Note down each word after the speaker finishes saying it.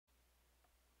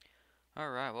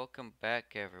Alright, welcome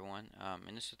back everyone.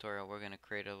 In this tutorial we're going to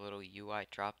create a little UI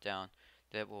dropdown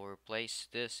that will replace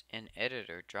this in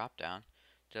editor dropdown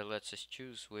that lets us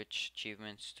choose which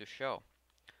achievements to show.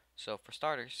 So for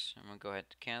starters, I'm going to go ahead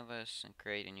to canvas and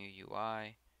create a new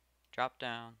UI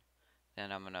dropdown.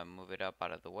 Then I'm going to move it up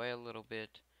out of the way a little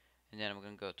bit. And then I'm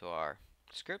going to go to our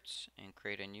scripts and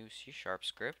create a new C#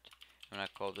 script. I'm going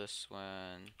to call this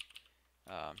one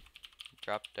um,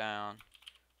 dropdown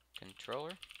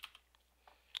controller.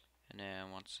 And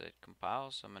then once it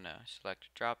compiles, I'm going to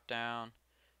select drop down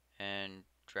and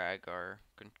drag our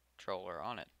controller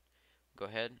on it. Go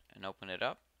ahead and open it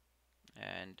up.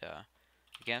 And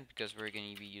again, because we're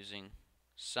going to be using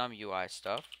some UI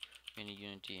stuff in the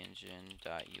Unity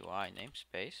Engine.UI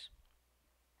namespace,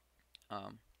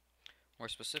 more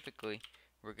specifically,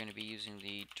 we're going to be using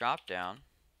the drop down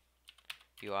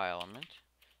UI element.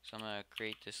 So I'm going to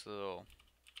create this little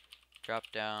drop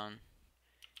down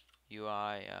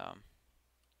UI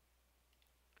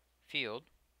field.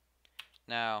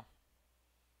 Now,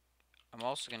 I'm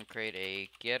also going to create a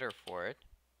getter for it.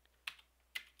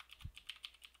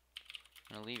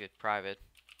 I'm going to leave it private.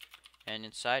 And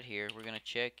inside here, we're going to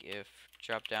check if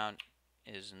dropdown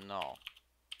is null.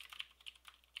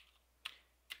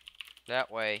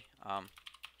 That way,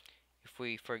 if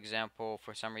we, for example,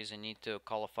 for some reason need to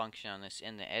call a function on this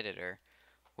in the editor,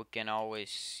 we can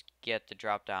always get the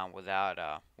dropdown without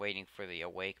waiting for the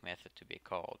awake method to be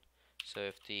called. So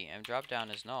if the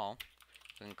dropdown is null,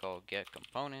 we can call get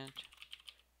component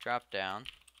dropdown,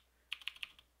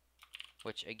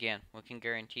 which again, we can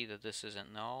guarantee that this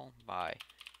isn't null by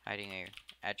adding a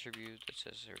attribute that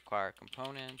says require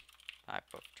component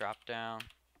type of dropdown,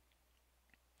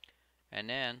 and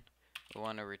then we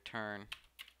want to return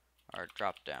our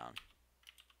dropdown.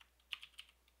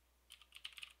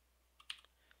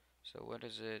 So what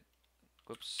is it?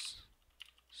 Whoops,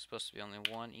 it's supposed to be only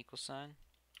one equal sign.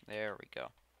 There we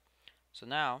go. So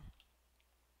now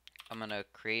I'm going to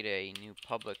create a new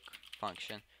public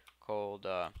function called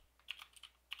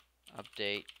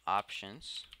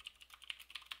UpdateOptions,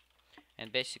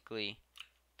 and basically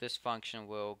this function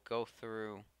will go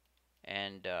through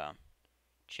and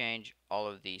change all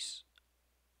of these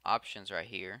options right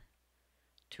here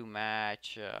to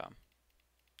match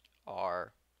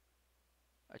our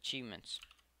achievements.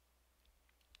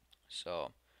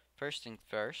 So first thing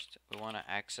first, we want to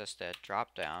access that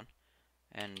drop down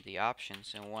and the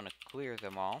options, and we want to clear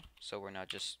them all so we're not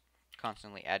just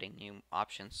constantly adding new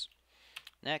options.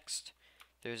 Next,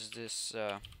 there's this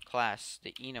class,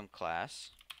 the enum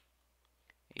class.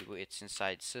 It's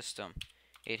inside system.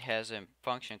 It has a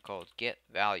function called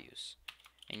getValues,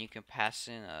 and you can pass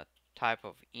in a type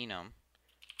of enum.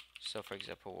 So for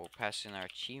example, we'll pass in our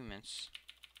achievements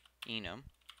enum,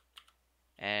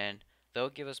 and they'll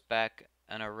give us back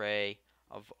an array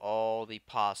of all the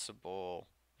possible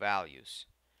values.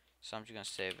 So I'm just going to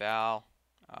say val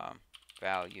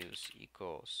values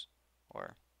equals,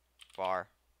 or var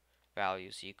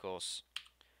values equals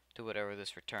to whatever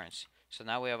this returns. So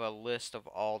now we have a list of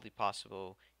all the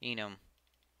possible enum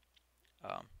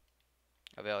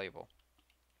available.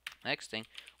 Next thing,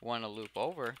 we want to loop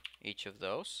over each of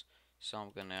those. So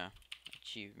I'm going to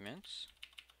achievement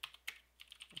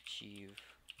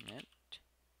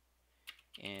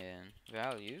in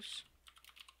values.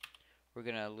 We're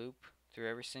going to loop through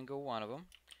every single one of them.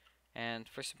 And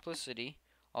for simplicity,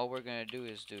 all we're going to do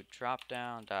is do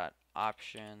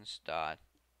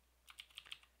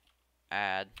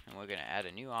dropdown.options.add, and we're going to add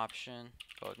a new option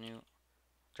called new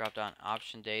dropdown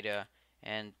option data,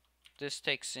 and this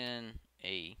takes in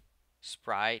a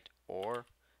sprite or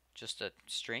just a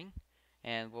string,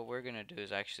 and what we're going to do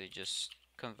is actually just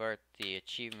convert the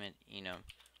achievement enum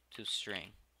to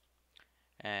string,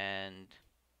 and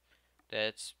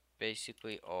that's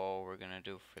basically all we're going to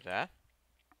do for that.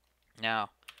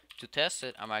 Now to test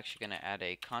it, I'm actually going to add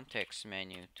a context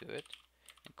menu to it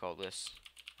and call this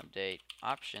update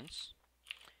options,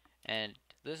 and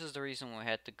this is the reason we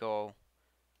had to go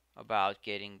about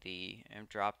getting the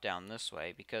drop down this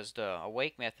way, because the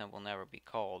awake method will never be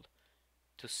called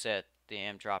to set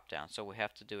the drop down, so we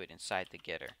have to do it inside the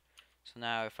getter. So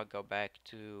now if I go back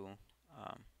to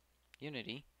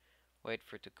Unity, wait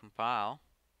for it to compile,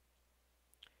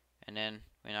 and then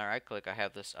when I right click, I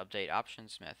have this update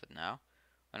options method. Now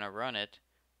when I run it,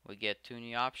 we get two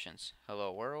new options,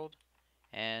 hello world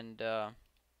and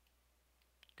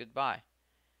goodbye.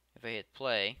 If I hit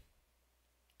play,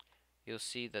 you'll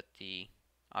see that the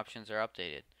options are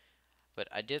updated. But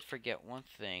I did forget one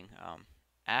thing.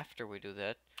 After we do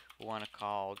that, we want to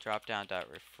call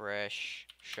dropdown.refresh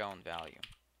shown value.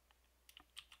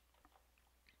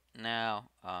 Now,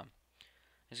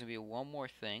 there's going to be one more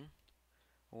thing.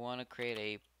 We want to create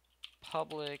a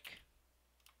public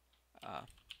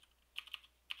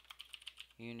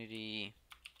Unity,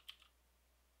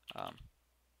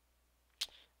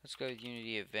 let's go with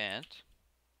Unity event.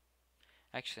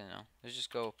 Actually, no. Let's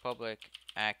just go public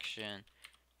action,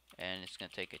 and it's going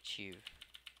to take achievements,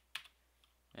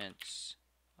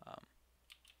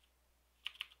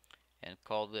 and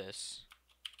call this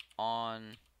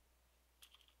on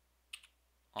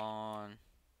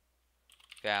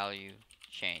value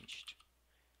changed.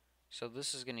 So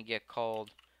this is going to get called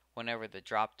whenever the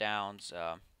drop-down's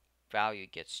value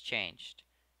gets changed,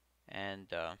 and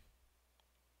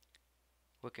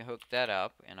we can hook that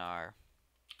up in our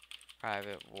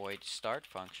private void start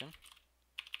function,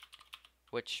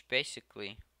 which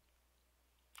basically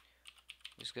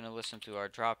is going to listen to our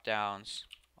drop-downs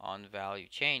on value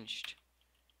changed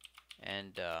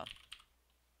and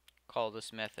call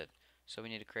this method. So we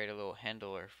need to create a little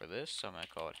handler for this. So I'm going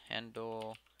to call it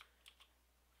handle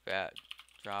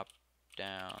drop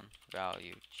down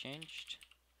value changed,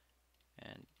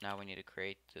 and now we need to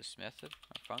create this method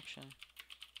or function.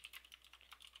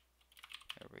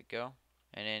 There we go.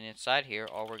 And then inside here,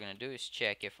 all we're going to do is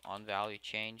check if on value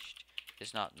changed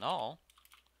is not null.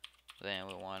 Then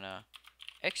we want to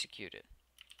execute it.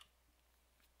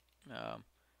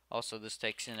 Also, this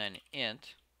takes in an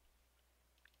int,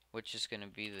 which is going to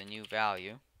be the new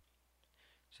value.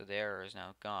 So the error is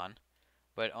now gone.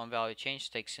 But on value change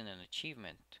takes in an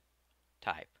achievement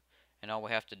type. And all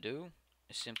we have to do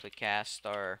is simply cast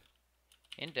our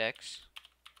index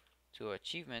to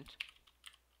achievement,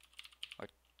 or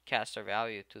cast our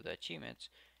value to the achievements.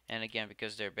 And again,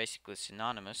 because they're basically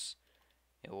synonymous,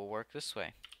 it will work this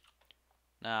way.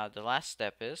 Now the last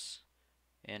step is,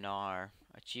 in our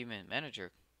achievement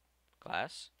manager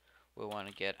class, we want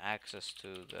to get access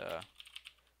to the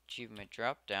achievement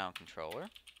drop-down controller,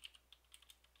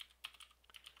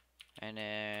 and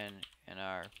then in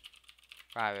our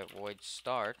private void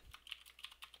start,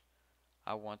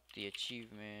 I want the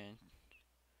achievement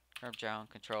drop-down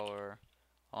controller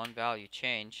on value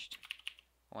changed.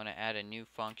 I want to add a new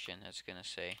function that's going to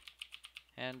say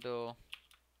handle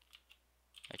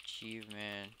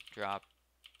achievement drop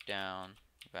down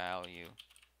value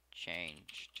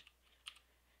changed.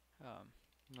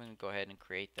 I'm going to go ahead and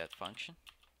create that function,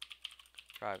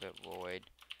 private void,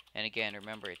 and again,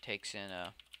 remember, it takes in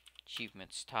a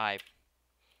achievements type,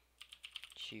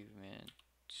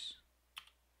 achievements,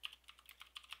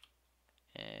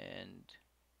 and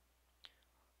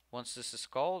once this is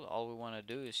called, all we want to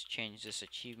do is change this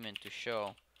achievement to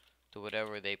show to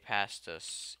whatever they passed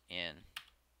us in.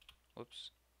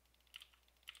 Whoops.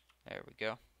 There we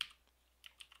go.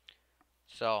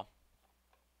 So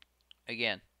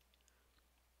again,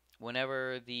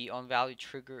 whenever the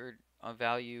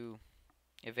onValue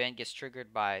event gets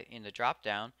triggered by in the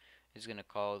dropdown, is going to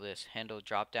call this handle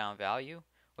dropdown value,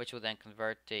 which will then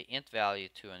convert the int value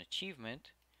to an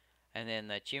achievement, and then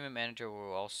the achievement manager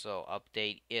will also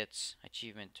update its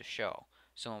achievement to show.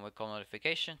 So when we call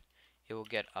notification, it will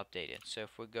get updated. So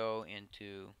if we go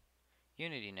into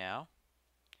Unity now,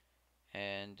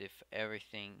 and if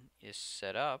everything is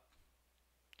set up,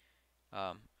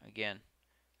 again,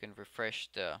 you can refresh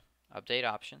the update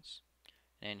options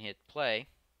and hit play.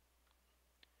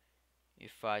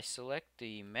 If I select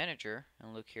the manager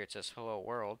and look here, it says hello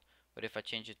world, but if I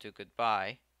change it to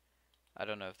goodbye, I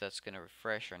don't know if that's going to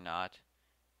refresh or not,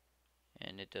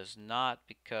 and it does not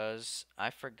because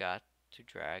I forgot to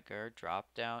drag our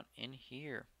drop down in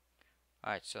here.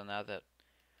 Alright, so now that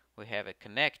we have it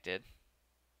connected,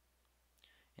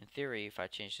 in theory, if I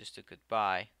change this to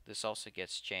goodbye, this also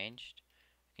gets changed.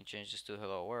 I can change this to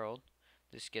hello world.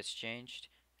 This gets changed,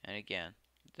 and again,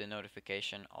 the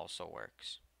notification also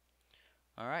works.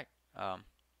 Alright,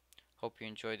 hope you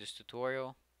enjoyed this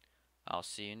tutorial. I'll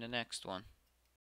see you in the next one.